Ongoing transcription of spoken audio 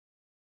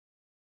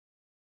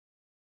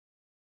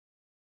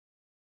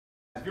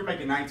If you're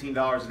making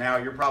 $19 an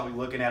hour, you're probably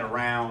looking at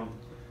around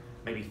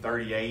maybe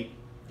 38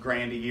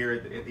 grand a year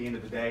at the end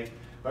of the day.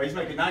 But he's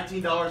making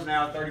 $19 an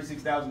hour,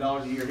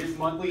 $36,000 a year. His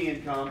monthly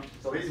income,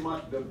 so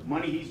the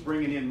money he's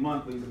bringing in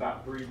monthly is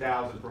about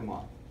 $3,000 per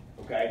month.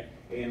 Okay,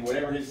 and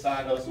whatever his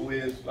side hustle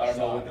is, I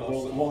don't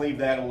know. We'll leave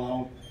that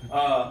alone.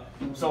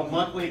 So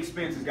monthly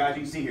expenses, guys,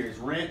 you can see here, his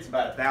rent's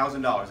about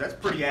 $1,000. That's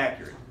pretty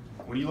accurate.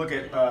 When you look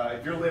at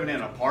if you're living in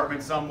an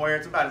apartment somewhere,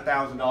 it's about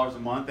 $1,000 a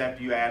month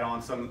after you add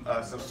on some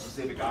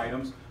specific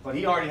items. But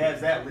he already has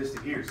that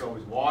listed here. So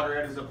his water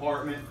at his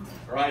apartment,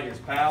 right? His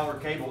power,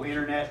 cable,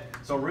 internet.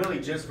 So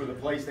really, just for the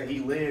place that he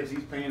lives,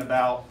 he's paying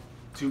about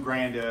 $2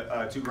 grand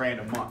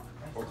a month,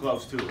 or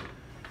close to it.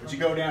 But you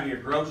go down here,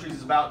 groceries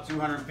is about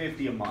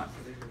 $250 a month.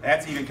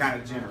 That's even kind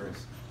of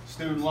generous.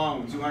 Student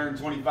loan,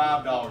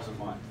 $225 a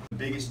month. The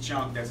biggest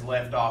chunk that's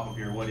left off of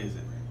here, what is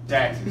it?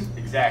 Taxes,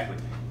 exactly.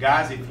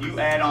 Guys, if you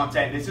add on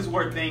tax, this is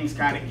where things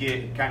kind of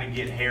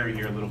get hairy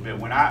here a little bit.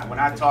 When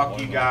I talk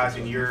to you guys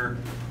and you're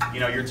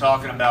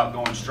talking about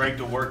going straight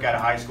to work out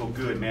of high school,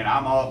 good man.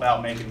 I'm all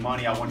about making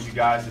money. I want you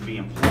guys to be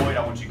employed.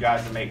 I want you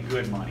guys to make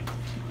good money.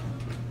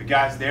 But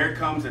guys, there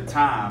comes a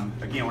time.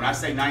 Again, when I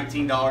say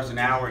 $19 an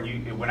hour,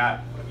 and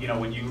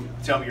when you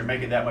tell me you're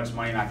making that much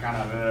money, and I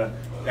kind of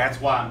that's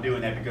why I'm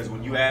doing that, because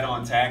when you add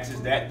on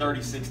taxes, that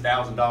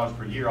 $36,000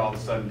 per year all of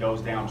a sudden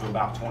goes down to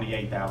about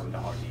 $28,000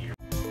 a year.